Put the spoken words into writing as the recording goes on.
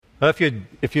If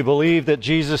you believe that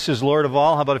Jesus is Lord of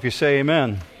all, how about if you say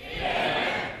amen?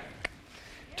 Amen.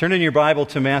 Turn in your Bible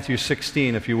to Matthew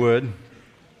 16, if you would.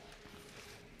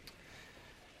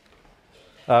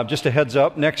 Just a heads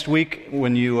up, next week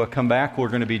when you come back, we're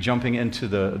going to be jumping into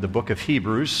the book of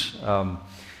Hebrews. We're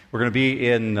going to be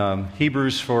in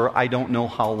Hebrews for I don't know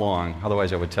how long,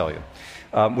 otherwise I would tell you.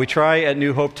 We try at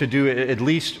New Hope to do at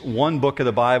least one book of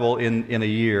the Bible in a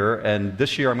year, and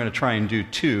this year I'm going to try and do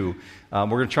two. We're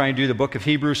going to try and do the book of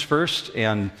Hebrews first,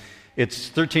 and it's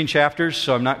 13 chapters,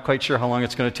 so I'm not quite sure how long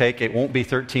it's going to take. It won't be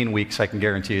 13 weeks, I can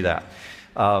guarantee you that.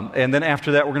 And then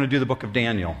after that, we're going to do the book of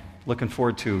Daniel. Looking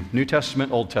forward to New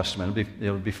Testament, Old Testament.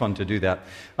 It'll be fun to do that.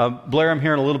 Blair, I'm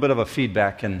hearing a little bit of a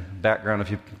feedback in background.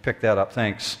 If you can pick that up,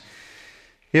 thanks.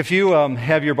 If you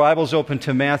have your Bibles open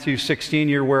to Matthew 16,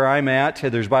 you're where I'm at.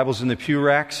 There's Bibles in the pew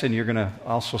racks, and you're going to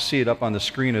also see it up on the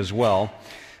screen as well.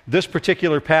 This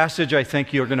particular passage, I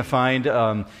think you're going to find,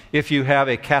 if you have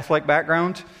a Catholic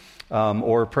background,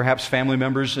 or perhaps family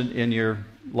members in your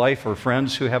life or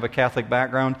friends who have a Catholic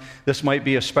background, this might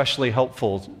be especially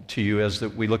helpful to you as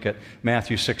we look at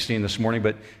Matthew 16 this morning,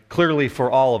 but clearly for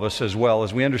all of us as well,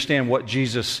 as we understand what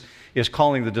Jesus is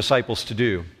calling the disciples to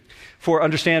do.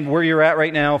 Understand where you're at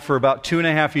right now. For about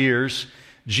 2.5 years,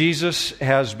 Jesus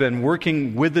has been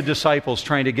working with the disciples,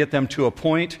 trying to get them to a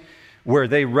point where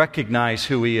they recognize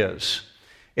who He is.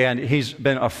 And He's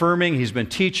been affirming, He's been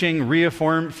teaching,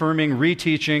 reaffirming,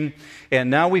 reteaching, and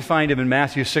now we find Him in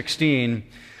Matthew 16,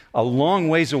 a long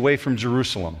ways away from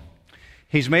Jerusalem.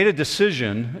 He's made a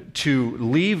decision to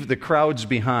leave the crowds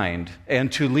behind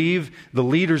and to leave the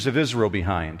leaders of Israel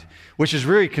behind, which is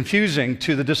very confusing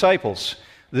to the disciples.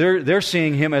 They're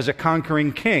seeing Him as a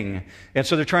conquering king, and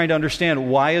so they're trying to understand,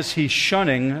 why is He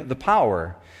shunning the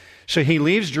power? So He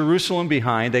leaves Jerusalem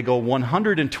behind. They go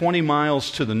 120 miles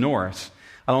to the north.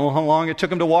 I don't know how long it took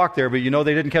them to walk there, but you know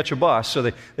they didn't catch a bus, so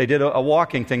they did a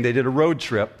walking thing. They did a road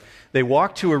trip. They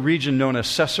walked to a region known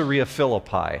as Caesarea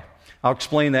Philippi. I'll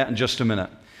explain that in just a minute.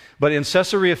 But in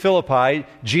Caesarea Philippi,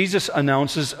 Jesus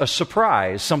announces a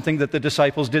surprise, something that the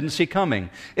disciples didn't see coming.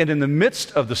 And in the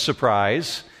midst of the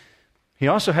surprise, He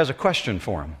also has a question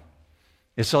for them.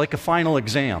 It's like a final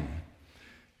exam.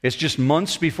 It's just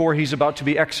months before He's about to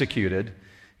be executed,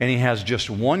 and He has just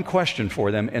one question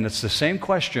for them, and it's the same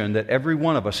question that every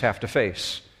one of us have to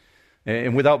face.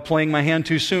 And without playing my hand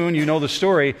too soon, you know the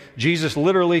story. Jesus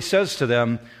literally says to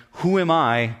them, "Who am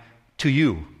I to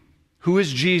you?" Who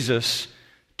is Jesus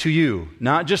to you?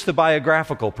 Not just the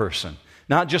biographical person,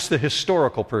 not just the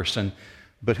historical person,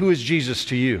 but who is Jesus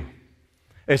to you?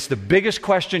 It's the biggest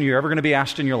question you're ever going to be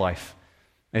asked in your life.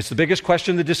 It's the biggest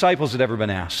question the disciples had ever been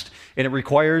asked, and it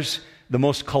requires the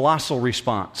most colossal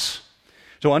response.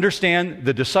 So understand,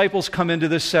 the disciples come into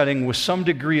this setting with some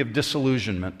degree of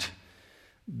disillusionment.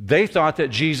 They thought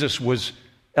that Jesus was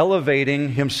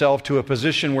elevating Himself to a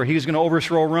position where He was going to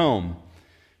overthrow Rome.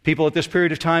 People at this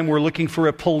period of time were looking for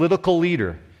a political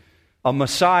leader, a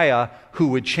Messiah who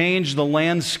would change the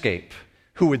landscape,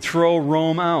 who would throw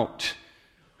Rome out,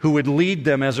 who would lead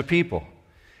them as a people.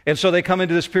 And so they come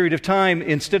into this period of time,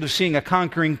 instead of seeing a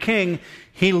conquering king,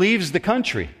 He leaves the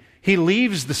country. He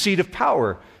leaves the seat of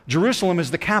power. Jerusalem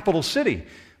is the capital city,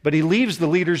 but He leaves the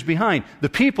leaders behind. The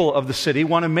people of the city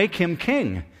want to make Him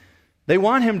king. They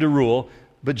want Him to rule,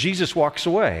 but Jesus walks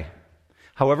away.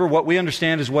 However, what we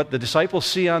understand is what the disciples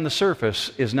see on the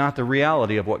surface is not the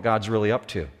reality of what God's really up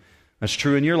to. That's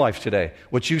true in your life today.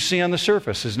 What you see on the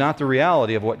surface is not the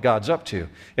reality of what God's up to.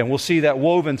 And we'll see that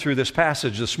woven through this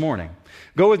passage this morning.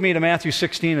 Go with me to Matthew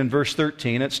 16 and verse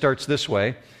 13. It starts this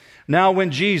way. Now when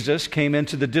Jesus came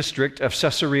into the district of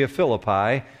Caesarea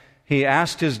Philippi, He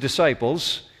asked His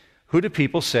disciples, "Who do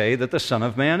people say that the Son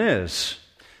of Man is?"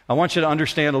 I want you to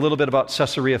understand a little bit about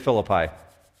Caesarea Philippi.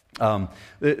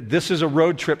 This is a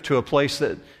road trip to a place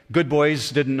that good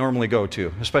boys didn't normally go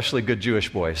to, especially good Jewish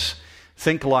boys.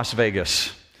 Think Las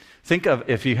Vegas. Think of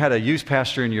if you had a youth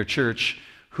pastor in your church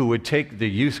who would take the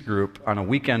youth group on a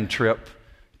weekend trip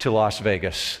to Las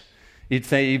Vegas.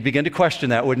 You'd begin to question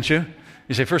that, wouldn't you?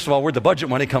 You say, first of all, where'd the budget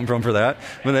money come from for that?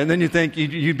 But then you think,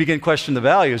 you begin to question the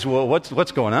values. Well,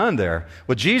 what's going on there?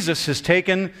 Well, Jesus has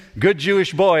taken good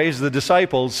Jewish boys, the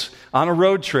disciples, on a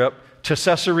road trip to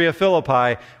Caesarea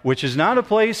Philippi, which is not a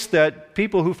place that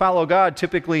people who follow God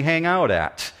typically hang out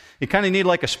at. You kind of need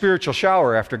like a spiritual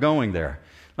shower after going there.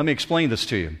 Let me explain this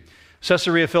to you.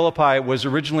 Caesarea Philippi was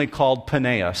originally called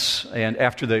Paneas, and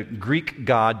after the Greek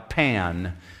god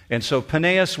Pan. And so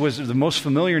Paneas was the most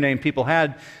familiar name people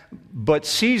had, but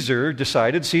Caesar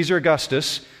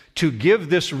Augustus, to give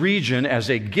this region as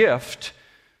a gift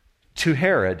to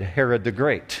Herod the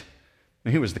Great.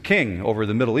 He was the king over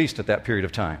the Middle East at that period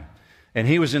of time. and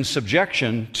he was in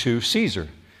subjection to Caesar.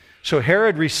 So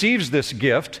Herod receives this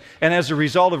gift, and as a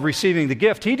result of receiving the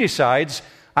gift, he decides,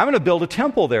 I'm going to build a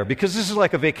temple there because this is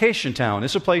like a vacation town.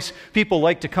 It's a place people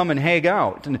like to come and hang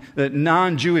out, the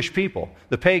non-Jewish people,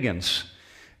 the pagans.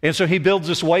 And so he builds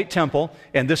this white temple,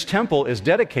 and this temple is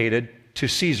dedicated to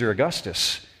Caesar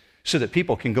Augustus so that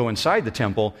people can go inside the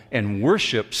temple and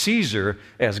worship Caesar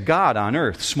as God on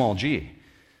earth, small g.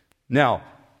 Now,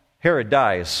 Herod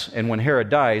dies, and when Herod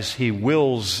dies, he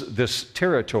wills this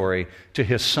territory to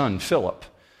his son Philip.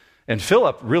 And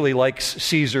Philip really likes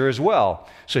Caesar as well.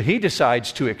 So he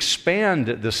decides to expand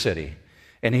the city,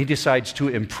 and he decides to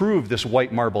improve this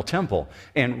white marble temple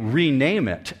and rename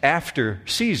it after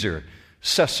Caesar,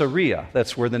 Caesarea.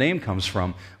 That's where the name comes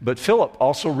from. But Philip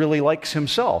also really likes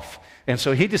himself, and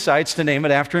so he decides to name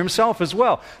it after himself as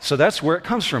well. So that's where it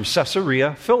comes from,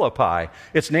 Caesarea Philippi.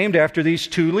 It's named after these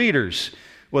two leaders.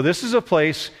 Well, this is a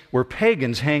place where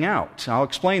pagans hang out. I'll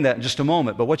explain that in just a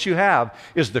moment. But what you have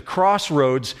is the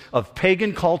crossroads of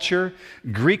pagan culture,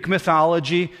 Greek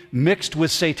mythology, mixed with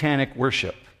satanic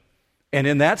worship. And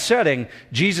in that setting,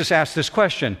 Jesus asked this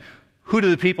question, who do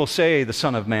the people say the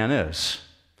Son of Man is?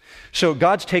 So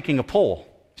God's taking a poll.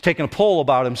 He's taking a poll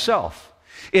about himself.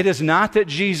 It is not that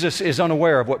Jesus is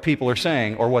unaware of what people are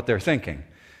saying or what they're thinking.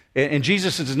 And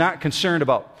Jesus is not concerned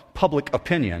about public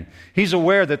opinion. He's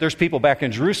aware that there's people back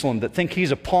in Jerusalem that think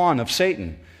he's a pawn of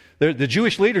Satan. The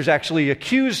Jewish leaders actually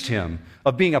accused him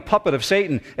of being a puppet of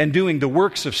Satan and doing the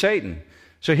works of Satan.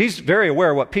 So he's very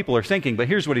aware of what people are thinking, but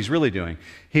here's what he's really doing.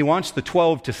 He wants the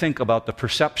 12 to think about the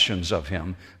perceptions of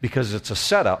him because it's a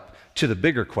setup to the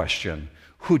bigger question,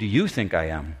 who do you think I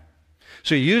am?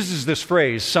 So he uses this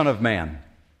phrase, Son of Man.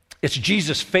 It's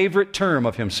Jesus' favorite term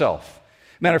of himself.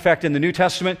 Matter of fact, in the New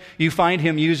Testament, you find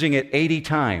him using it 80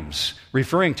 times,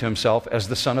 referring to himself as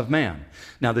the Son of Man.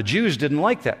 Now, the Jews didn't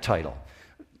like that title.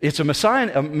 It's a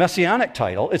messianic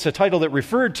title. It's a title that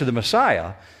referred to the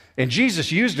Messiah, and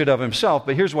Jesus used it of himself,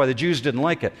 but here's why the Jews didn't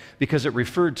like it, because it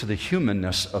referred to the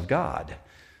humanness of God.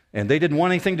 And they didn't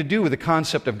want anything to do with the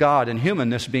concept of God and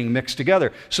humanness being mixed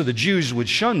together, so the Jews would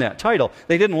shun that title.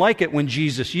 They didn't like it when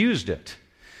Jesus used it.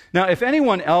 Now, if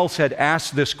anyone else had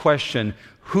asked this question,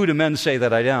 who do men say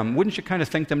that I am? Wouldn't you kind of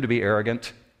think them to be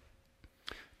arrogant?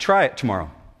 Try it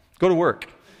tomorrow. Go to work.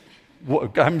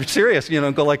 I'm serious.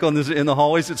 Go like in the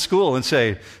hallways at school and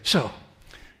say, so,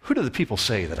 who do the people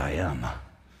say that I am?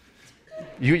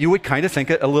 You would kind of think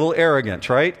it a little arrogant,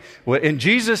 right? Well, in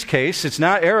Jesus' case, it's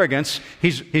not arrogance.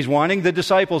 He's wanting the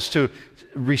disciples to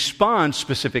respond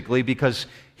specifically because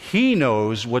he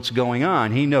knows what's going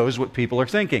on. He knows what people are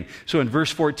thinking. So in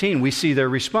verse 14, we see their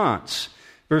response.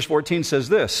 Verse 14 says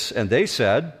this, and they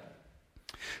said,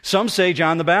 some say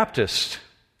John the Baptist,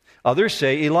 others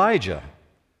say Elijah,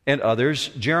 and others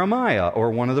Jeremiah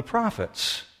or one of the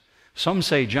prophets. Some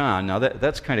say John. Now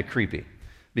that's kind of creepy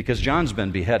because John's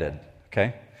been beheaded,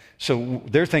 okay? So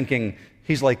they're thinking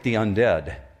he's like the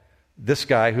undead. This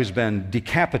guy who's been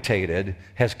decapitated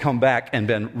has come back and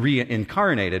been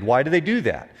reincarnated. Why do they do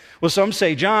that? Well, some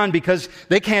say John because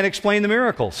they can't explain the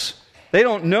miracles. They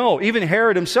don't know. Even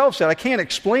Herod himself said, I can't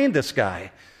explain this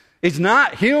guy. He's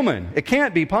not human. It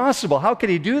can't be possible. How could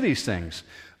he do these things?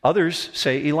 Others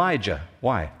say Elijah.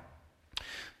 Why?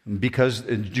 Because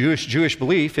Jewish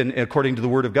belief, according to the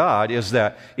Word of God, is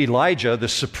that Elijah, the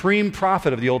supreme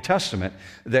prophet of the Old Testament,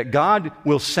 that God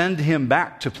will send him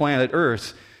back to planet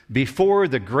Earth before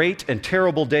the great and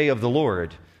terrible day of the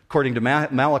Lord, according to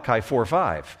Malachi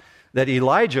 4:5, that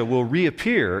Elijah will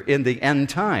reappear in the end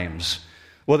times.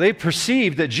 Well, they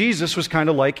perceived that Jesus was kind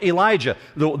of like Elijah,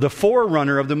 the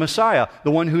forerunner of the Messiah,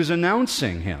 the one who's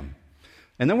announcing him.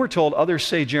 And then we're told others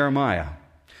say Jeremiah.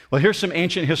 Well, here's some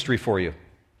ancient history for you.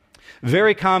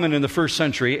 Very common in the first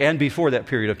century and before that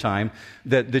period of time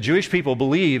that the Jewish people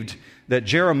believed that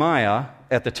Jeremiah,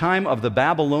 at the time of the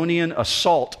Babylonian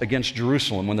assault against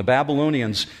Jerusalem, when the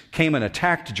Babylonians came and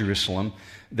attacked Jerusalem,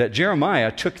 that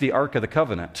Jeremiah took the Ark of the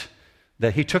Covenant,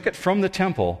 that he took it from the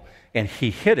temple and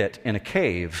he hid it in a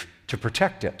cave to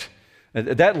protect it.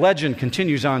 That legend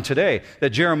continues on today,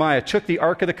 that Jeremiah took the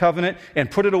Ark of the Covenant and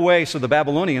put it away so the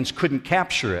Babylonians couldn't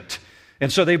capture it.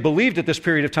 And so they believed at this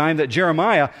period of time that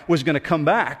Jeremiah was going to come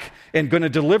back and going to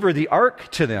deliver the ark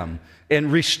to them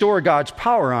and restore God's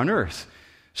power on earth.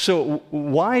 So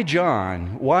why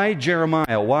John? Why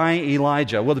Jeremiah? Why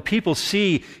Elijah? Well, the people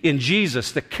see in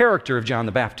Jesus the character of John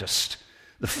the Baptist,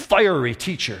 the fiery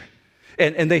teacher.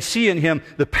 And they see in him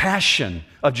the passion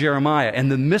of Jeremiah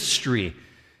and the mystery.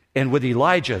 And with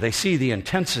Elijah, they see the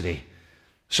intensity.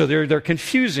 So they're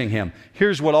confusing him.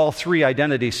 Here's what all three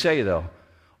identities say, though.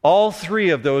 All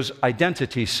three of those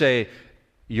identities say,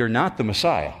 you're not the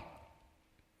Messiah.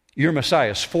 You're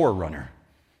Messiah's forerunner.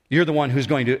 You're the one who's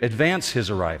going to advance his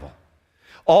arrival.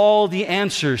 All the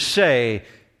answers say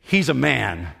he's a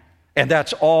man, and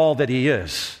that's all that he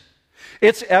is.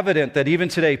 It's evident that even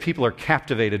today people are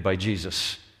captivated by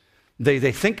Jesus.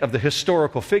 They think of the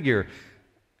historical figure,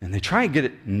 and they try and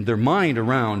get their mind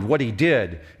around what he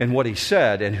did and what he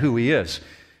said and who he is.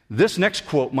 This next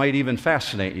quote might even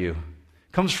fascinate you.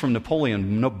 It comes from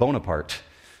Napoleon Bonaparte.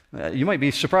 You might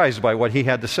be surprised by what he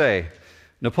had to say.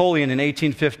 Napoleon in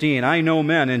 1815, "I know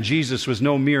men, and Jesus was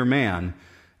no mere man.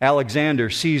 Alexander,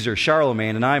 Caesar,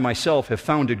 Charlemagne, and I myself have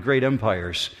founded great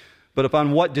empires. But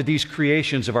upon what did these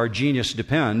creations of our genius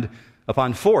depend?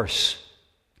 Upon force.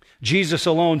 Jesus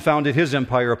alone founded his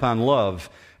empire upon love,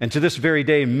 and to this very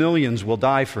day millions will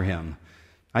die for him.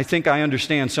 I think I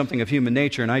understand something of human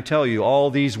nature, and I tell you, all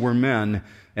these were men,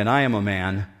 and I am a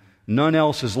man. None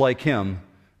else is like him.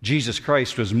 Jesus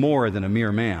Christ was more than a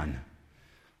mere man."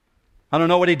 I don't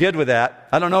know what he did with that.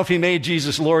 I don't know if he made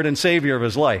Jesus Lord and Savior of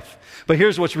his life. But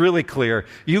here's what's really clear.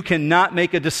 You cannot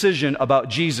make a decision about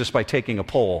Jesus by taking a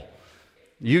poll.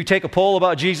 You take a poll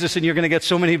about Jesus and you're going to get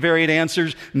so many varied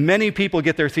answers. Many people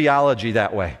get their theology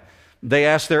that way. They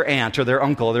ask their aunt or their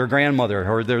uncle or their grandmother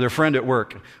or their friend at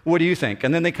work, "What do you think?"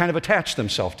 And then they kind of attach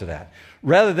themselves to that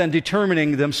rather than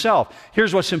determining themselves.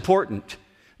 Here's what's important.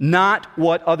 Not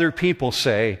what other people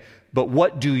say, but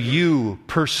what do you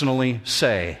personally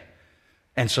say?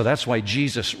 And so that's why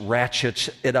Jesus ratchets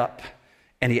it up,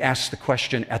 and he asks the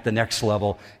question at the next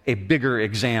level, a bigger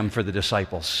exam for the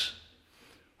disciples.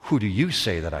 Who do you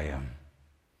say that I am?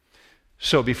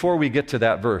 So before we get to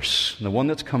that verse, the one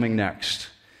that's coming next,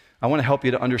 I want to help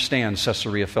you to understand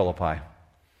Caesarea Philippi.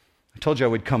 I told you I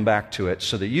would come back to it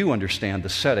so that you understand the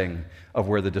setting of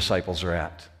where the disciples are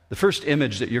at. The first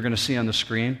image that you're going to see on the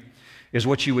screen is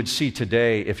what you would see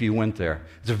today if you went there.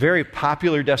 It's a very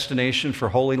popular destination for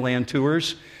Holy Land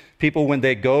tours. People, when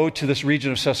they go to this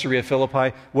region of Caesarea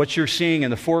Philippi, what you're seeing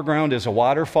in the foreground is a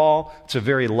waterfall. It's a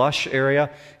very lush area.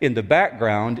 In the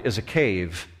background is a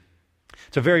cave.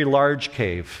 It's a very large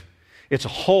cave. It's a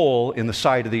hole in the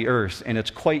side of the earth, and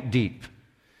it's quite deep.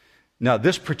 Now,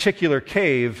 this particular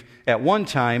cave, at one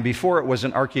time, before it was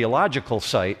an archaeological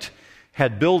site,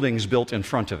 had buildings built in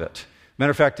front of it.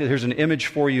 Matter of fact, here's an image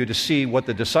for you to see what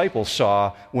the disciples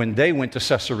saw when they went to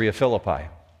Caesarea Philippi.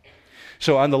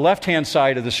 So on the left-hand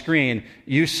side of the screen,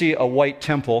 you see a white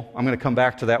temple. I'm going to come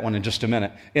back to that one in just a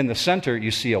minute. In the center, you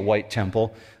see a white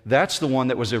temple. That's the one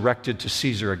that was erected to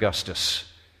Caesar Augustus,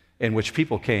 in which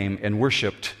people came and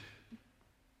worshiped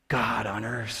God on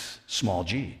earth, small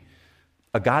g.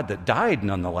 A God that died,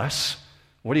 nonetheless.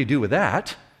 What do you do with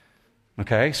that?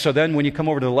 Okay, so then when you come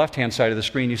over to the left-hand side of the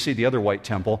screen, you see the other white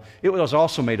temple. It was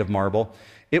also made of marble.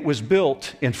 It was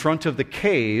built in front of the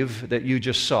cave that you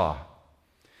just saw.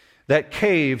 That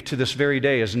cave, to this very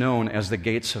day, is known as the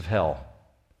gates of hell.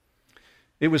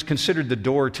 It was considered the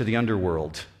door to the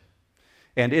underworld.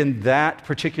 And in that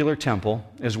particular temple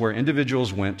is where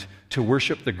individuals went to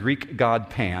worship the Greek god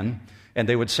Pan, and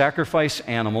they would sacrifice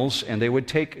animals, and they would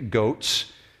take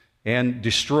goats and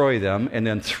destroy them, and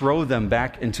then throw them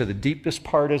back into the deepest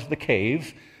part of the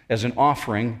cave as an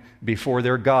offering before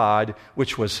their god,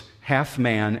 which was half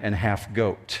man and half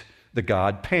goat, the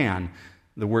god Pan.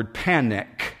 The word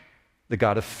panic, the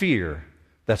god of fear,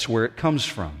 that's where it comes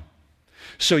from.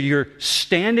 So you're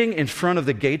standing in front of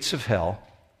the gates of hell.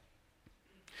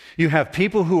 You have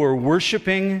people who are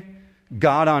worshiping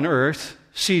God on earth,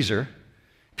 Caesar,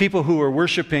 people who are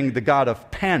worshiping the god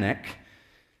of panic,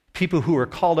 people who are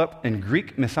called up in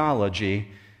Greek mythology,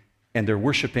 and they're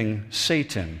worshiping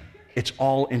Satan. It's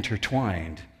all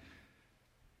intertwined.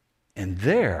 And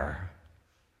there,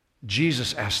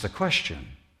 Jesus asked the question,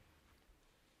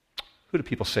 who do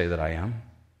people say that I am?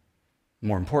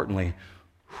 More importantly,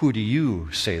 who do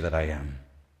you say that I am?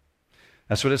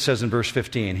 That's what it says in verse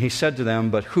 15. He said to them,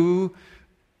 but who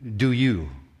do you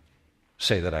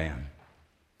say that I am?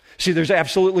 See, there's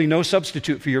absolutely no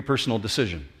substitute for your personal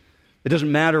decision. It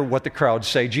doesn't matter what the crowds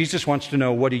say. Jesus wants to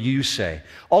know, what do you say?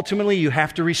 Ultimately, you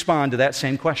have to respond to that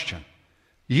same question.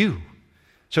 You.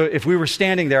 So if we were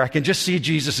standing there, I can just see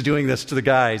Jesus doing this to the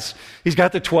guys. He's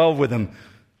got the 12 with him.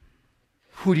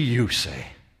 Who do you say?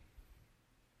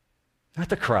 Not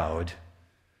the crowd.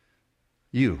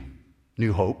 You.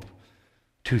 New Hope,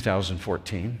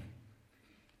 2014.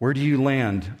 Where do you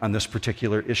land on this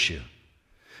particular issue?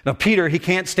 Now, Peter, he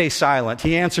can't stay silent.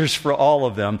 He answers for all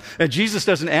of them. And Jesus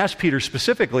doesn't ask Peter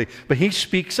specifically, but he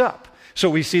speaks up.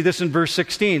 So we see this in verse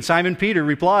 16. Simon Peter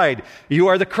replied, you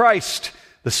are the Christ,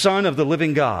 the Son of the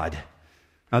living God.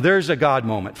 Now, there's a God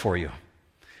moment for you.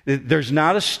 There's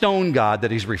not a stone God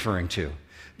that he's referring to.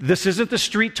 This isn't the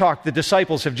street talk the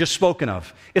disciples have just spoken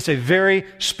of. It's a very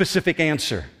specific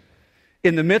answer.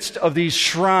 In the midst of these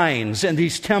shrines and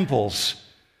these temples,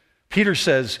 Peter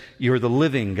says, you're the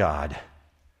living God.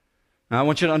 Now, I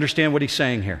want you to understand what he's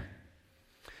saying here.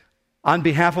 On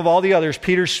behalf of all the others,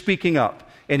 Peter's speaking up,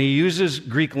 and he uses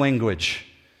Greek language.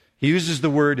 He uses the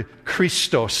word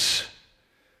Christos.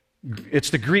 It's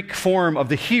the Greek form of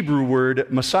the Hebrew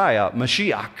word Messiah,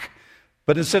 Mashiach.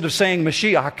 But instead of saying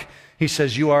Mashiach, he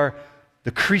says, you are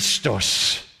the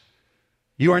Christos.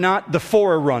 You are not the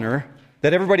forerunner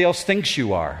that everybody else thinks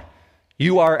you are.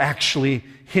 You are actually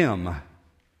him.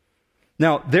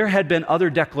 Now, there had been other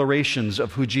declarations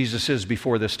of who Jesus is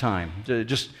before this time.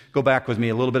 Just go back with me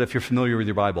a little bit if you're familiar with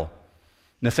your Bible.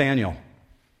 Nathanael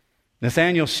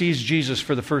sees Jesus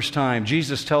for the first time.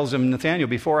 Jesus tells him, Nathanael,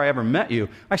 before I ever met you,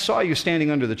 I saw you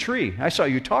standing under the tree. I saw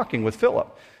you talking with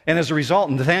Philip. And as a result,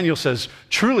 Nathanael says,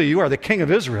 truly, you are the King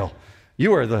of Israel.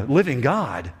 You are the living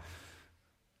God.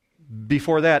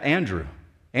 Before that, Andrew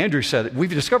said,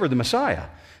 we've discovered the Messiah.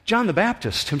 John the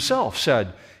Baptist himself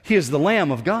said, he is the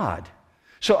Lamb of God.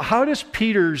 So how does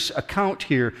Peter's account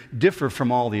here differ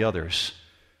from all the others?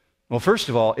 Well, first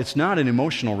of all, it's not an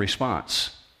emotional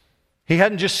response. He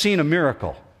hadn't just seen a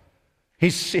miracle.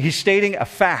 He's stating a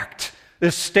fact.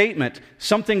 This statement,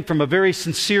 something from a very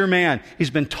sincere man. He's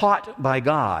been taught by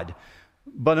God.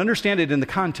 But understand it in the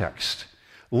context.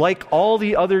 Like all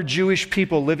the other Jewish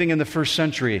people living in the first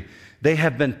century, they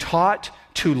have been taught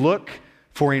to look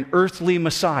for an earthly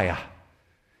Messiah,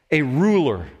 a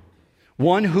ruler,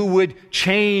 one who would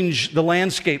change the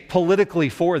landscape politically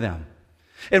for them.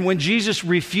 And when Jesus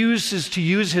refuses to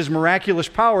use his miraculous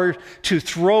power to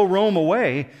throw Rome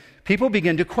away, people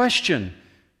begin to question,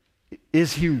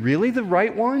 is he really the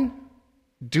right one?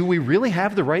 Do we really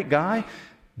have the right guy?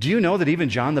 Do you know that even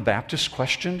John the Baptist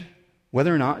questioned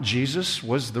whether or not Jesus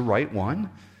was the right one?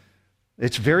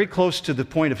 It's very close to the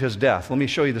point of his death. Let me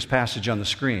show you this passage on the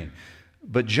screen.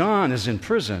 But John is in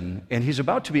prison, and he's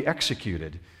about to be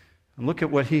executed. And look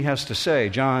at what he has to say,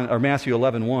 Matthew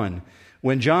 11:1.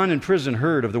 When John in prison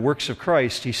heard of the works of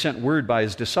Christ, he sent word by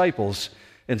his disciples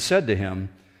and said to him,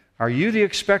 are you the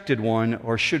expected one,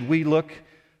 or should we look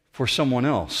for someone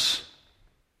else?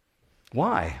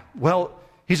 Why? Well,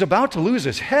 he's about to lose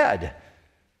his head.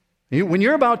 When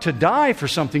you're about to die for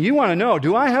something, you want to know,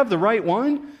 do I have the right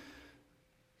one?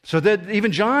 So that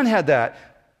even John had that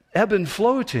ebb and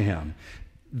flow to him.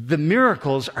 The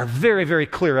miracles are very, very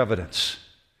clear evidence.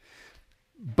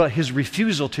 But his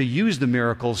refusal to use the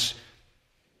miracles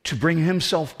to bring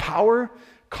himself power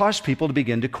caused people to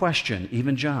begin to question,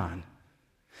 even John.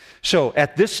 So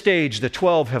at this stage, the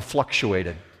 12 have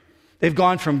fluctuated. They've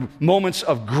gone from moments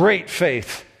of great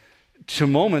faith to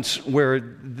moments where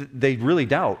they really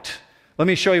doubt. Let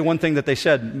me show you one thing that they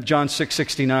said, John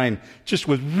 6:69, just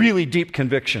with really deep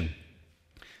conviction.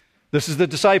 This is the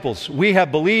disciples. We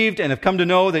have believed and have come to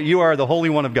know that you are the Holy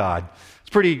One of God.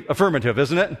 It's pretty affirmative,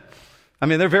 isn't it? I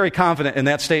mean, they're very confident in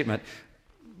that statement.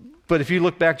 But if you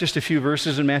look back just a few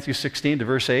verses in Matthew 16 to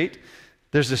verse 8,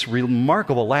 there's this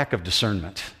remarkable lack of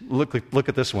discernment. Look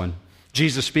at this one.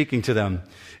 Jesus speaking to them.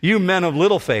 You men of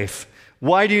little faith,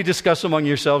 why do you discuss among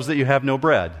yourselves that you have no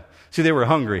bread? See, they were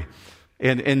hungry.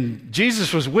 And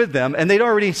Jesus was with them, and they'd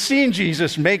already seen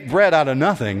Jesus make bread out of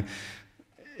nothing,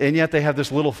 and yet they have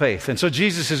this little faith. And so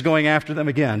Jesus is going after them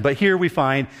again. But here we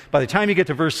find, by the time you get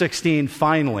to verse 16,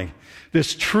 finally,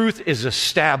 this truth is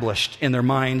established in their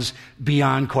minds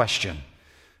beyond question.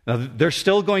 Now, they're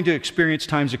still going to experience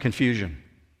times of confusion,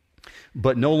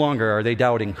 but no longer are they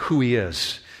doubting who he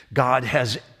is. God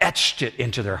has etched it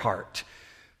into their heart.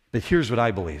 But here's what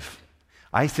I believe.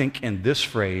 I think in this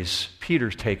phrase, Peter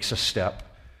takes a step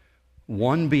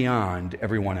one beyond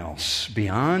everyone else,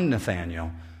 beyond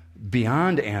Nathanael,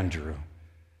 beyond Andrew,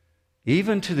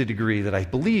 even to the degree that I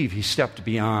believe he stepped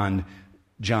beyond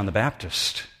John the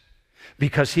Baptist.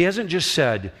 Because he hasn't just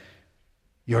said,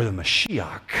 you're the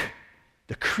Mashiach,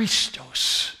 the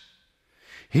Christos.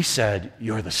 He said,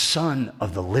 you're the Son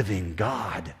of the living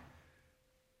God.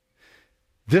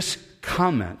 This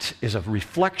comment is a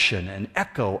reflection, an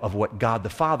echo of what God the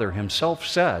Father himself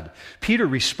said. Peter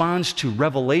responds to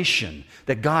revelation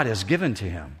that God has given to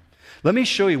him. Let me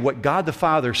show you what God the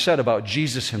Father said about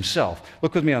Jesus himself.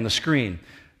 Look with me on the screen.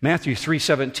 Matthew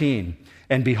 3:17.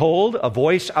 And behold, a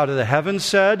voice out of the heavens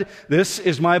said, this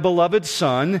is my beloved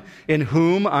Son, in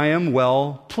whom I am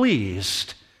well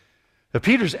pleased. Now,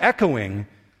 Peter's echoing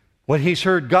what he's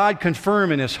heard God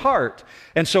confirm in his heart.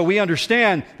 And so we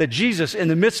understand that Jesus, in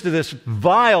the midst of this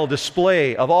vile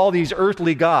display of all these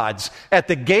earthly gods at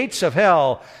the gates of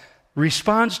hell,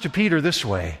 responds to Peter this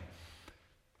way.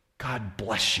 God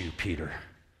bless you, Peter.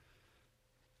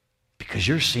 because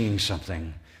you're seeing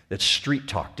something that street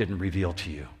talk didn't reveal to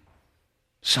you.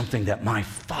 Something that my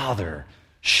Father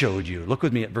showed you. Look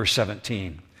with me at verse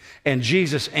 17. And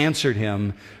Jesus answered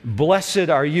him, "Blessed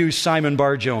are you, Simon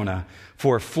Bar-Jonah,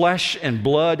 for flesh and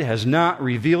blood has not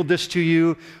revealed this to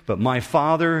you, but my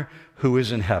Father who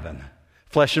is in heaven."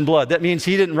 Flesh and blood. That means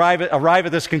he didn't arrive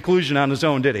at this conclusion on his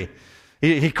own, did he?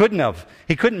 He couldn't have.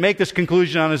 He couldn't make this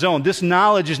conclusion on his own. This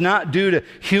knowledge is not due to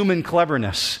human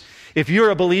cleverness. If you're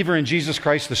a believer in Jesus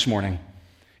Christ this morning,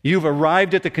 you've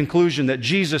arrived at the conclusion that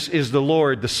Jesus is the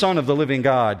Lord, the Son of the living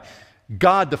God.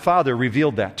 God the Father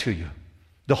revealed that to you.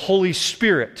 The Holy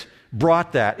Spirit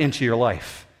brought that into your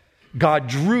life. God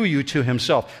drew you to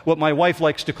himself. What my wife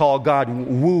likes to call God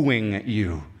wooing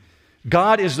you.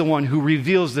 God is the one who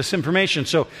reveals this information.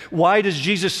 So why does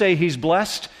Jesus say he's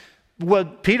blessed? Well,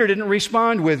 Peter didn't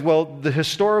respond with, well, the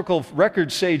historical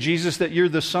records say, Jesus, that you're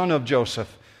the son of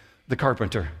Joseph, the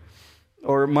carpenter.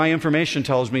 Or my information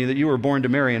tells me that you were born to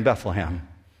Mary in Bethlehem.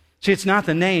 See, it's not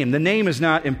the name. The name is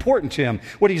not important to him.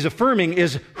 What he's affirming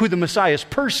is who the Messiah's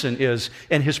person is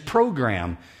and his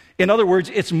program. In other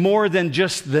words, it's more than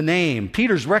just the name.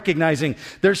 Peter's recognizing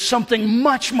there's something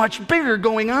much, much bigger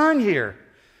going on here.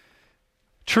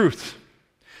 Truth.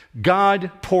 God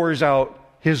pours out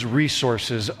his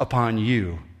resources upon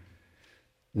you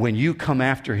when you come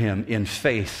after him in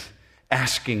faith,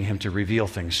 asking him to reveal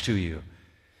things to you.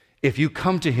 If you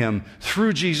come to him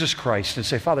through Jesus Christ and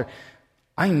say, Father,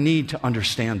 I need to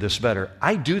understand this better.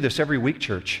 I do this every week,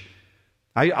 church.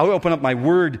 I open up my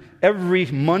Word every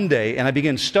Monday and I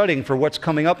begin studying for what's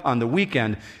coming up on the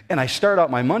weekend. And I start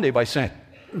out my Monday by saying,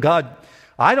 God,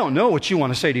 I don't know what you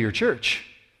want to say to your church.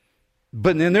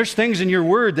 But then there's things in your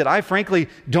Word that I frankly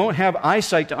don't have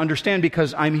eyesight to understand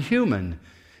because I'm human.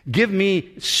 Give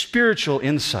me spiritual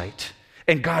insight.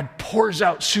 And God pours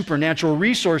out supernatural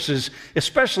resources,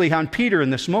 especially on Peter in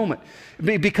this moment.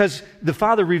 Because the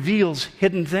Father reveals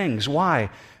hidden things. Why?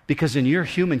 Because in your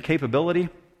human capability,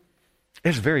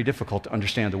 it's very difficult to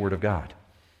understand the Word of God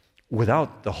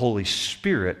without the Holy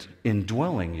Spirit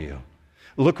indwelling you.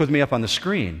 Look with me up on the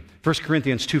screen. 1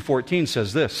 Corinthians 2:14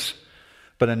 says this,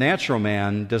 "But a natural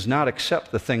man does not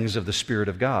accept the things of the Spirit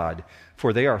of God,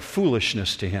 for they are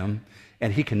foolishness to him,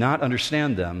 and he cannot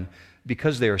understand them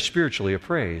because they are spiritually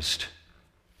appraised."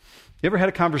 You ever had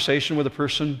a conversation with a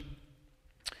person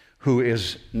who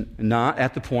is not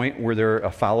at the point where they're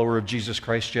a follower of Jesus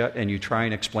Christ yet, and you try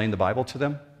and explain the Bible to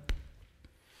them?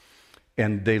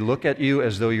 And they look at you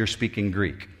as though you're speaking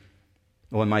Greek.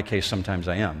 Well, in my case, sometimes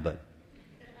I am, but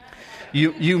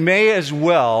you may as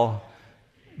well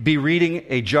be reading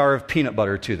a jar of peanut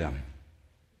butter to them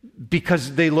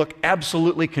because they look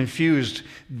absolutely confused.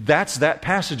 That's that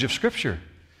passage of Scripture.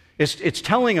 It's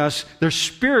telling us they're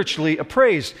spiritually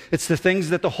appraised. It's the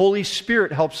things that the Holy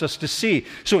Spirit helps us to see.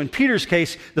 So in Peter's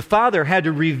case, the Father had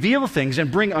to reveal things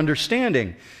and bring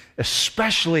understanding,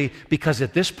 especially because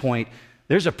at this point,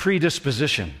 there's a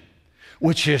predisposition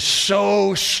which is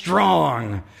so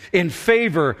strong in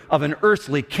favor of an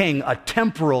earthly king, a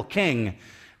temporal king.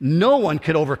 No one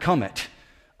could overcome it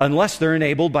unless they're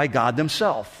enabled by God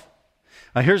themselves.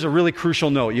 Now, here's a really crucial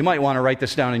note. You might want to write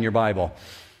this down in your Bible.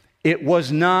 It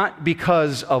was not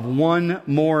because of one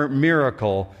more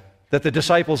miracle that the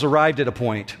disciples arrived at a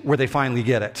point where they finally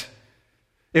get it.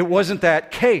 It wasn't that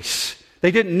case.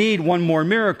 They didn't need one more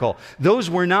miracle.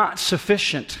 Those were not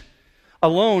sufficient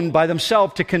alone by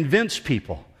themselves to convince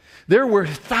people. There were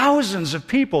thousands of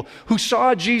people who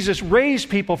saw Jesus raise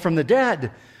people from the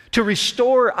dead, to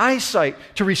restore eyesight,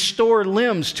 to restore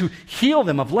limbs, to heal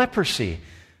them of leprosy.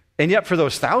 And yet for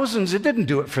those thousands, it didn't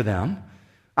do it for them.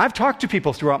 I've talked to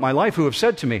people throughout my life who have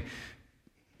said to me,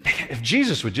 if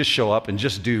Jesus would just show up and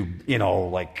just do,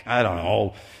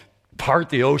 part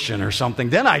the ocean or something,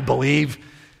 then I'd believe.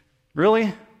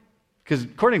 Really? Because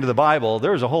according to the Bible,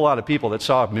 there was a whole lot of people that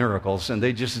saw miracles and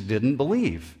they just didn't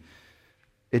believe.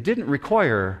 It didn't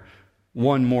require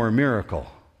one more miracle.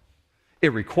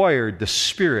 It required the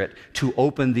Spirit to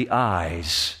open the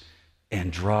eyes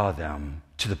and draw them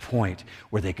to the point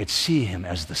where they could see him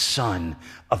as the Son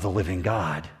of the living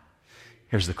God.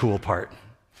 Here's the cool part.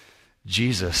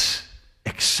 Jesus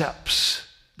accepts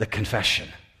the confession.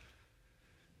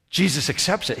 Jesus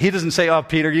accepts it. He doesn't say, "Oh,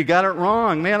 Peter, you got it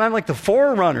wrong. Man, I'm like the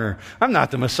forerunner. I'm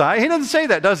not the Messiah." He doesn't say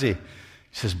that, does he? He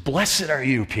says, "Blessed are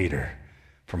you, Peter,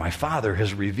 for my Father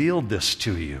has revealed this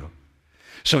to you."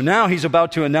 So now he's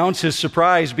about to announce his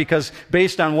surprise because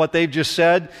based on what they've just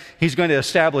said, he's going to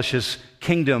establish his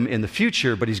kingdom in the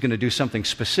future, but he's going to do something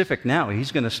specific now.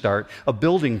 He's going to start a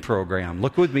building program.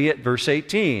 Look with me at verse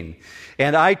 18.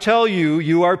 "And I tell you,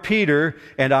 you are Peter,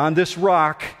 and on this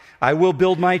rock I will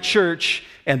build my church,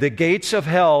 and the gates of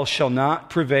hell shall not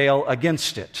prevail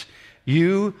against it.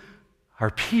 You are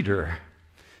Peter.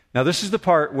 Now, this is the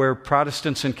part where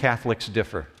Protestants and Catholics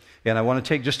differ. And I want to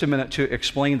take just a minute to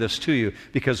explain this to you,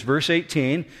 because verse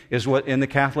 18 is what in the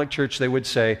Catholic Church they would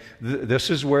say, this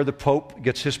is where the Pope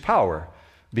gets his power.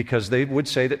 Because they would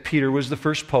say that Peter was the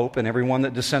first pope, and everyone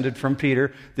that descended from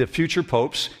Peter, the future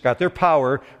popes, got their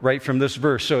power right from this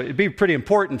verse. So it'd be pretty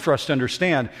important for us to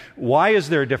understand, why is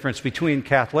there a difference between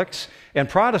Catholics and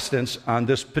Protestants on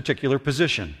this particular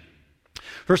position?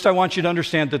 First, I want you to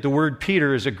understand that the word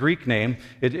Peter is a Greek name.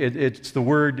 It's the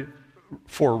word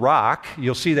for rock.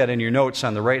 You'll see that in your notes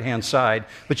on the right-hand side,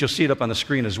 but you'll see it up on the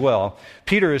screen as well.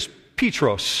 Peter is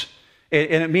Petros,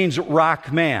 and it means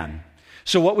rock man.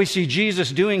 So what we see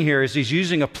Jesus doing here is he's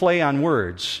using a play on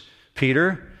words.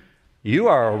 Peter, you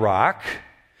are a rock,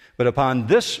 but upon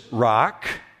this rock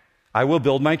I will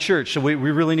build my church. So we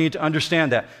really need to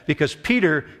understand that, because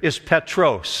Peter is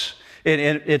Petros. And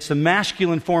it's the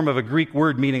masculine form of a Greek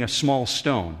word meaning a small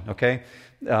stone, okay?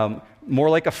 More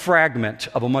like a fragment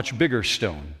of a much bigger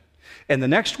stone. And the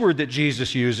next word that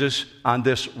Jesus uses, on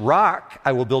this rock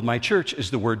I will build my church, is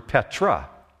the word Petra.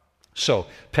 So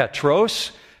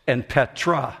Petros and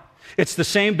Petra. It's the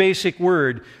same basic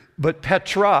word, but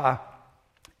Petra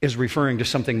is referring to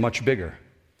something much bigger.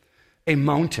 A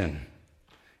mountain,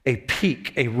 a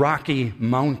peak, a rocky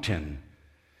mountain.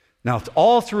 Now,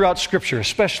 all throughout Scripture,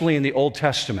 especially in the Old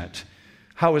Testament,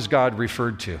 how is God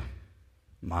referred to?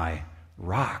 My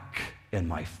rock and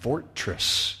my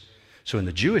fortress. So in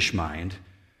the Jewish mind,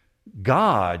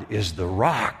 God is the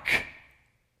rock.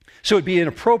 So it'd be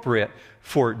inappropriate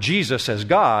for Jesus as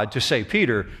God to say,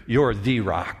 Peter, you're the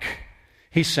rock.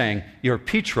 He's saying, you're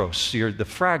Petros, you're the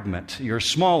fragment, you're a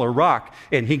smaller rock.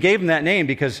 And he gave him that name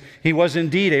because he was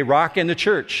indeed a rock in the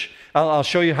church. I'll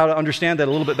show you how to understand that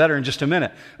a little bit better in just a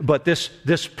minute. But this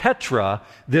Petra,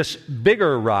 this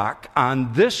bigger rock,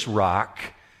 on this rock,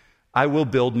 I will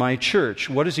build my church.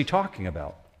 What is he talking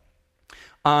about?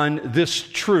 On this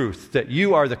truth that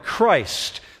you are the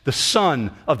Christ, the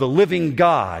Son of the living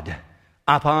God.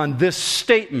 Upon this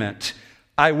statement,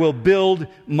 I will build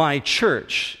my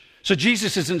church. So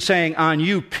Jesus isn't saying on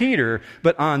you, Peter,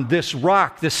 but on this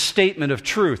rock, this statement of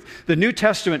truth. The New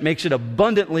Testament makes it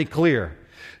abundantly clear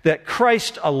that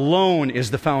Christ alone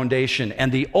is the foundation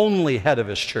and the only head of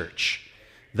his church.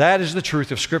 That is the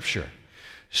truth of Scripture.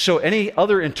 So any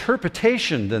other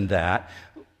interpretation than that,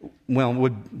 well,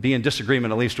 would be in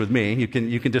disagreement, at least with me. You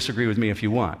can disagree with me if you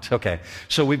want. Okay,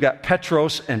 so we've got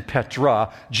Petros and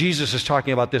Petra. Jesus is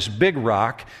talking about this big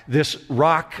rock, this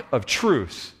rock of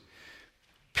truth.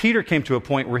 Peter came to a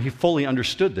point where he fully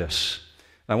understood this.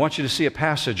 I want you to see a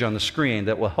passage on the screen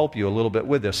that will help you a little bit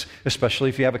with this, especially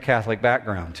if you have a Catholic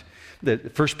background.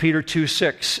 1 Peter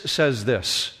 2:6 says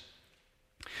this,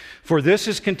 "For this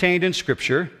is contained in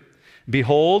Scripture,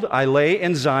 behold, I lay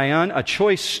in Zion a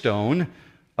choice stone,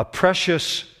 a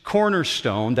precious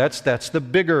cornerstone," that's the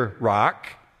bigger rock,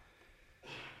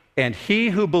 "and he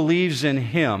who believes in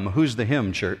him," who's the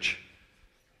him, church?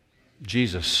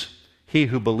 Jesus. "He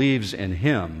who believes in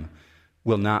him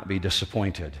will not be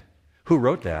disappointed." Who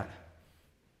wrote that?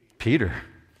 Peter.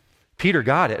 Peter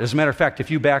got it. As a matter of fact, if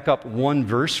you back up one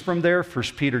verse from there,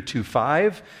 1 Peter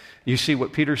 2:5, you see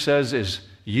what Peter says is,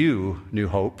 you, New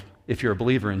Hope, if you're a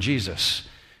believer in Jesus,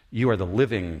 you are the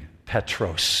living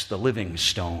Petros, the living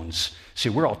stones. See,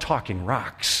 we're all talking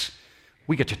rocks.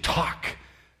 We get to talk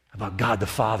about God the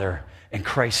Father and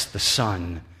Christ the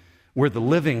Son. We're the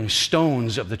living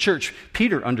stones of the church.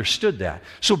 Peter understood that.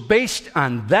 So based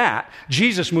on that,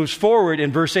 Jesus moves forward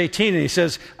in verse 18 and he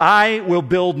says, I will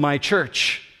build my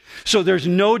church. So there's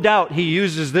no doubt he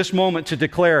uses this moment to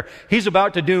declare he's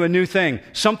about to do a new thing,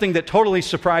 something that totally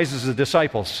surprises the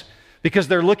disciples because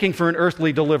they're looking for an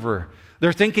earthly deliverer.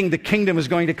 They're thinking the kingdom is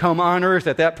going to come on earth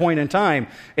at that point in time.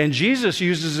 And Jesus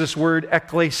uses this word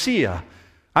ekklesia.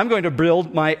 I'm going to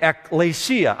build my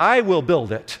ekklesia. I will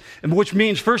build it. Which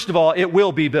means, first of all, it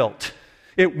will be built.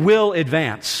 It will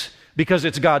advance because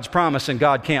it's God's promise and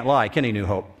God can't lie. Can he, New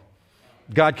Hope?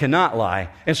 God cannot lie.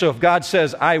 And so if God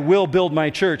says, I will build my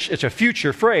church, it's a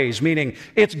future phrase, meaning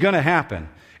it's going to happen.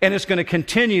 And it's going to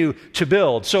continue to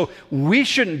build. So we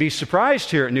shouldn't be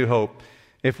surprised here at New Hope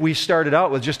if we started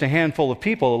out with just a handful of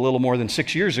people a little more than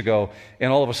 6 years ago, and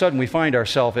all of a sudden we find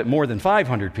ourselves at more than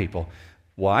 500 people.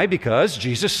 Why? Because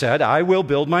Jesus said, I will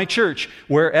build my church.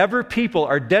 Wherever people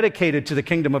are dedicated to the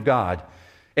kingdom of God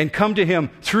and come to him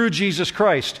through Jesus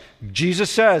Christ, Jesus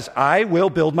says, I will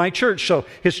build my church. So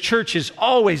his church is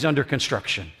always under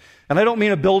construction. And I don't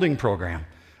mean a building program.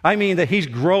 I mean that he's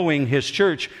growing his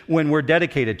church when we're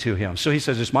dedicated to him. So he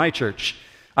says, it's my church.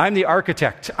 I'm the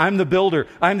architect. I'm the builder.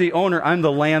 I'm the owner. I'm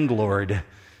the landlord.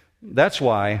 That's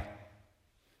why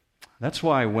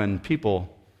when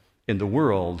people in the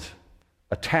world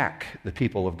attack the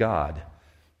people of God,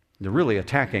 they're really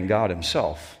attacking God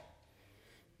himself.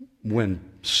 When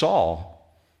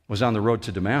Saul was on the road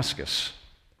to Damascus,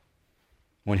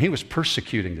 when he was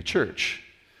persecuting the church,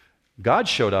 God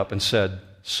showed up and said,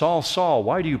 Saul, Saul,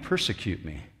 why do you persecute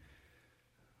me?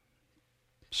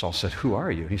 Saul said, who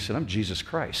are you? He said, I'm Jesus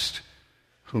Christ,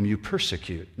 whom you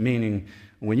persecute. Meaning,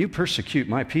 when you persecute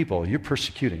my people, you're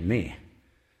persecuting me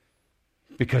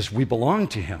because we belong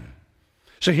to him.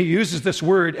 So he uses this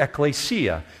word,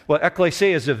 ecclesia. Well,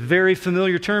 ecclesia is a very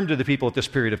familiar term to the people at this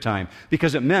period of time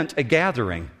because it meant a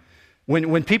gathering.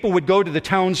 When people would go to the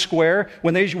town square,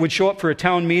 when they would show up for a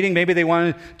town meeting, maybe they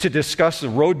wanted to discuss a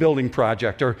road building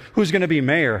project or who's going to be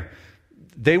mayor,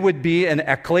 they would be an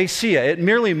ecclesia. It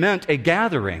merely meant a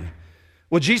gathering.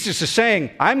 Well, Jesus is saying,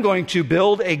 I'm going to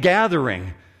build a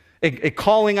gathering, a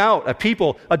calling out, a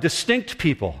people, a distinct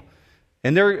people.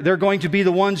 And they're going to be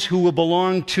the ones who will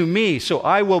belong to me. So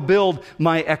I will build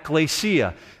my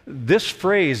ecclesia. This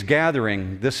phrase,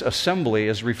 gathering, this assembly,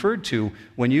 is referred to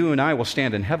when you and I will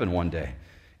stand in heaven one day.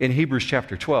 In Hebrews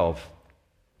chapter 12,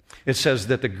 it says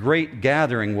that the great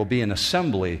gathering will be an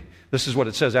assembly. This is what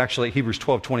it says actually, Hebrews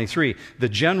 12:23, the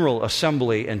general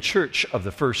assembly and church of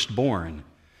the firstborn.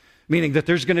 Meaning that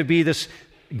there's going to be this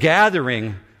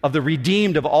gathering of the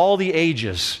redeemed of all the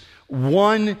ages,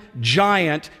 one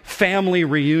giant family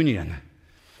reunion.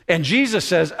 And Jesus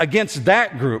says, against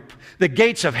that group, the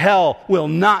gates of hell will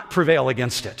not prevail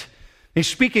against it. He's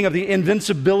speaking of the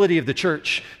invincibility of the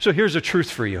church. So here's a truth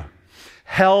for you.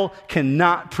 Hell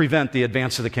cannot prevent the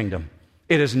advance of the kingdom.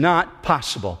 It is not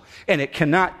possible. And it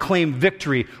cannot claim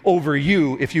victory over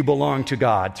you if you belong to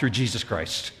God through Jesus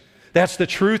Christ. That's the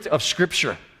truth of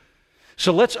Scripture.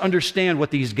 So let's understand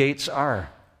what these gates are.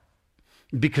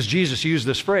 Because Jesus used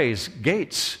this phrase,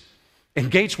 gates. And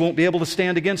gates won't be able to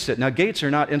stand against it. Now, gates are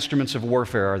not instruments of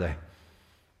warfare, are they?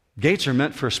 Gates are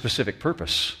meant for a specific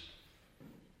purpose.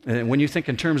 And when you think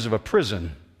in terms of a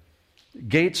prison,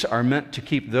 gates are meant to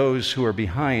keep those who are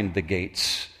behind the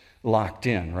gates locked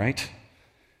in, right?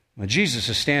 Now, Jesus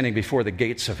is standing before the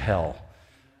gates of hell.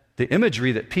 The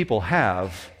imagery that people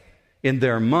have in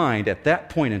their mind at that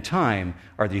point in time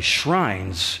are these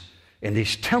shrines and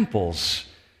these temples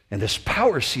and this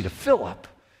power seat of Philip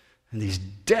and these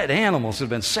dead animals that have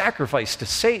been sacrificed to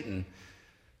Satan.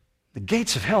 The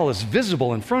gates of hell is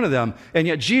visible in front of them, and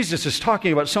yet Jesus is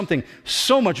talking about something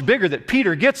so much bigger that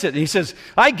Peter gets it, and he says,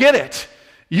 I get it.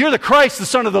 You're the Christ, the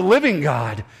Son of the living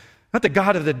God, not the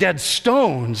God of the dead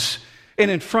stones.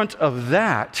 And in front of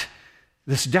that,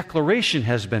 this declaration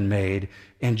has been made,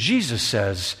 and Jesus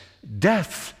says,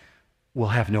 death will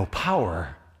have no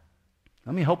power.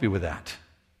 Let me help you with that.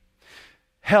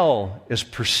 Hell is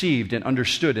perceived and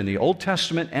understood in the Old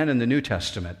Testament and in the New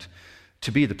Testament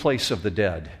to be the place of the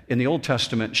dead. In the Old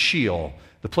Testament, Sheol,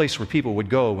 the place where people would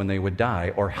go when they would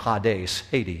die, or Hades,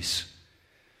 Hades.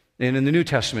 And in the New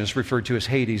Testament, it's referred to as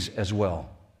Hades as well.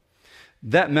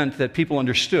 That meant that people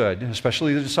understood,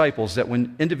 especially the disciples, that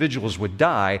when individuals would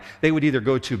die, they would either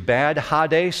go to bad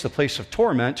Hades, the place of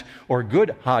torment, or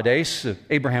good Hades,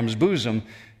 Abraham's bosom,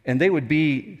 and they would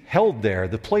be held there,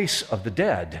 the place of the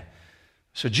dead.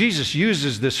 So Jesus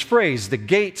uses this phrase, the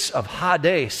gates of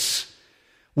Hades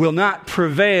will not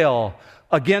prevail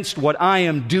against what I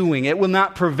am doing. It will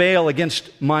not prevail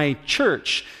against my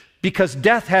church because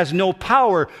death has no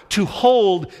power to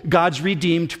hold God's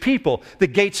redeemed people. The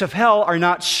gates of hell are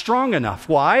not strong enough.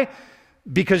 Why?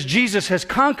 Because Jesus has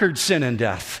conquered sin and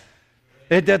death.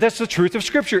 That's the truth of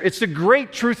Scripture. It's the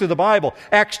great truth of the Bible.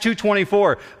 Acts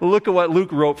 2:24. Look at what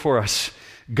Luke wrote for us.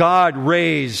 God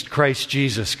raised Christ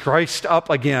Jesus, Christ up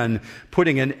again,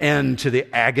 putting an end to the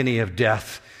agony of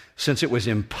death, since it was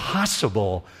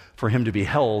impossible for him to be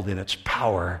held in its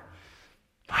power.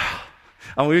 I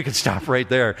mean, we could stop right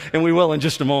there, and we will in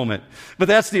just a moment. But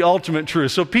that's the ultimate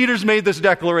truth. So Peter's made this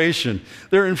declaration.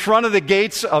 They're in front of the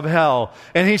gates of hell,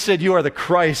 and he said, you are the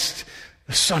Christ,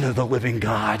 the Son of the living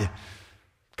God.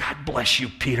 God bless you,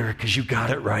 Peter, because you got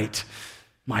it right.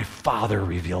 My Father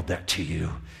revealed that to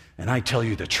you. And I tell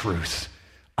you the truth,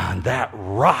 on that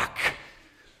rock,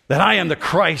 that I am the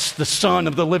Christ, the Son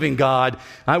of the living God,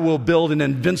 I will build an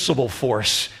invincible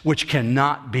force which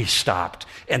cannot be stopped,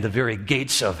 and the very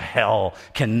gates of hell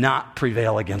cannot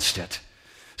prevail against it.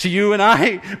 See, you and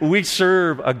I, we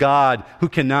serve a God who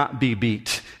cannot be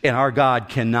beat, and our God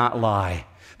cannot lie.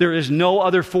 There is no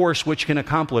other force which can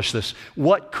accomplish this.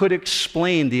 What could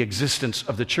explain the existence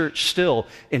of the church still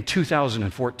in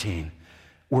 2014,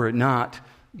 were it not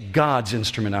God's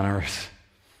instrument on earth?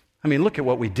 I mean, look at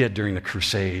what we did during the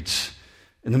Crusades.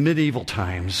 In the medieval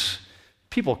times,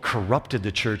 people corrupted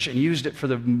the church and used it for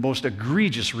the most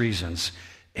egregious reasons,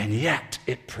 and yet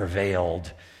it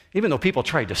prevailed. Even though people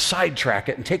tried to sidetrack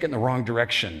it and take it in the wrong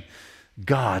direction,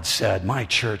 God said, my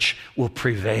church will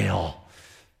prevail.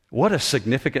 What a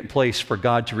significant place for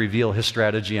God to reveal his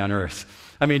strategy on earth.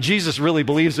 I mean, Jesus really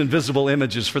believes in visible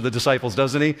images for the disciples,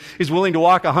 doesn't he? He's willing to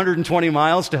walk 120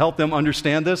 miles to help them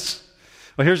understand this.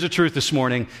 Well, here's the truth this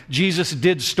morning. Jesus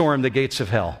did storm the gates of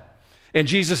hell, and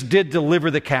Jesus did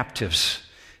deliver the captives,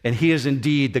 and he is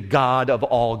indeed the God of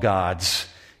all gods.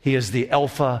 He is the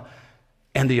Alpha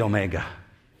and the Omega.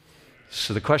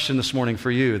 So the question this morning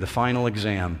for you, the final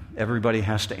exam, everybody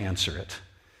has to answer it.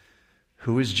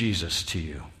 Who is Jesus to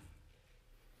you?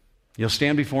 You'll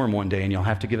stand before him one day and you'll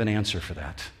have to give an answer for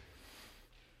that.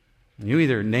 You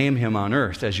either name him on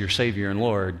earth as your Savior and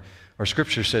Lord, or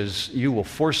Scripture says you will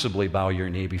forcibly bow your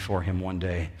knee before him one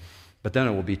day, but then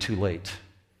it will be too late.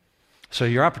 So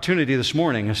your opportunity this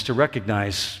morning is to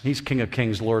recognize he's King of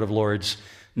Kings, Lord of Lords,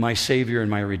 my Savior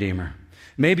and my Redeemer.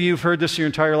 Maybe you've heard this your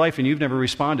entire life and you've never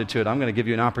responded to it. I'm going to give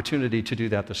you an opportunity to do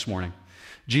that this morning.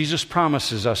 Jesus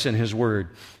promises us in his word,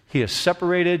 he has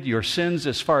separated your sins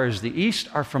as far as the east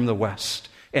are from the west,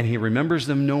 and he remembers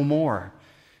them no more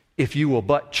if you will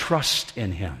but trust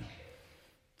in him.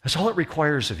 That's all it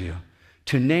requires of you,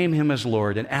 to name him as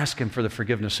Lord and ask him for the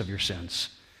forgiveness of your sins.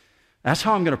 That's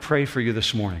how I'm going to pray for you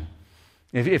this morning.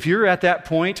 If you're at that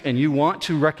point and you want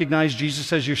to recognize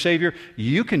Jesus as your Savior,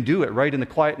 you can do it right in the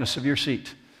quietness of your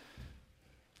seat.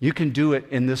 You can do it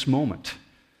in this moment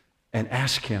and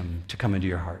ask him to come into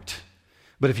your heart.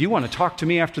 But if you want to talk to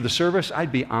me after the service,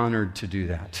 I'd be honored to do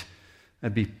that.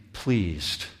 I'd be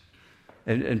pleased.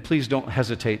 And please don't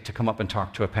hesitate to come up and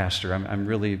talk to a pastor. I'm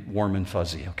really warm and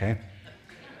fuzzy, okay?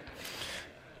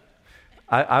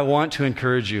 I want to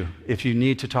encourage you, if you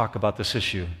need to talk about this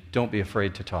issue, don't be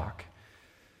afraid to talk.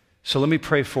 So let me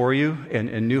pray for you,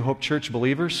 and New Hope Church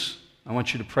believers, I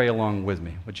want you to pray along with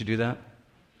me. Would you do that?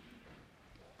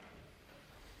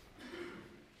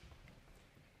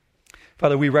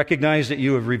 Father, we recognize that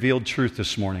you have revealed truth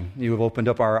this morning. You have opened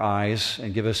up our eyes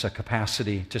and give us a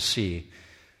capacity to see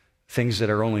things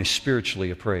that are only spiritually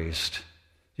appraised.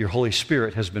 Your Holy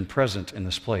Spirit has been present in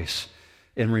this place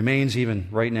and remains even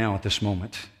right now at this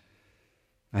moment.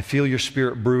 I feel your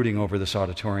Spirit brooding over this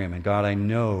auditorium, and God, I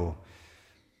know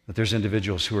that there's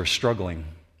individuals who are struggling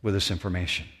with this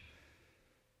information.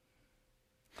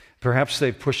 Perhaps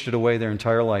they've pushed it away their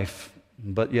entire life,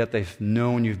 but yet they've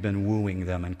known you've been wooing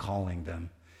them and calling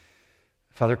them.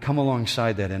 Father, come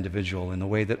alongside that individual in the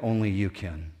way that only you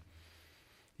can.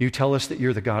 You tell us that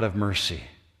you're the God of mercy.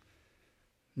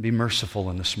 Be merciful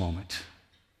in this moment.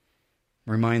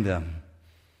 Remind them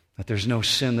that there's no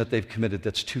sin that they've committed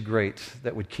that's too great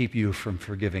that would keep you from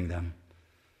forgiving them.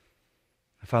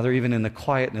 Father, even in the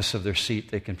quietness of their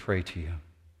seat, they can pray to you.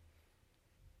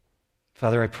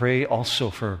 Father, I pray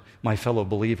also for my fellow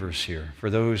believers here,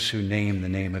 for those who name the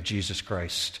name of Jesus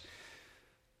Christ,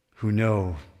 who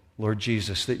know, Lord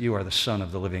Jesus, that you are the Son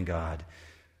of the living God,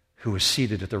 who is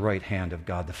seated at the right hand of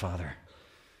God the Father.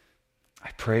 I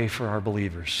pray for our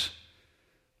believers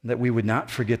that we would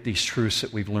not forget these truths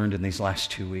that we've learned in these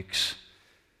last 2 weeks,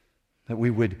 that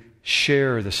we would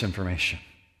share this information.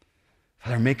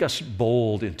 Father, make us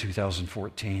bold in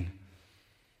 2014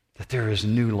 that there is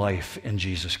new life in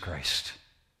Jesus Christ.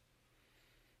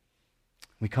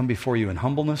 We come before you in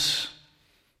humbleness,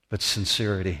 but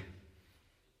sincerity,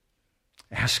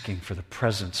 asking for the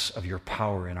presence of your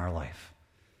power in our life.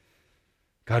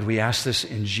 God, we ask this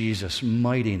in Jesus'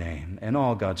 mighty name, and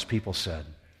all God's people said,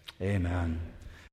 amen.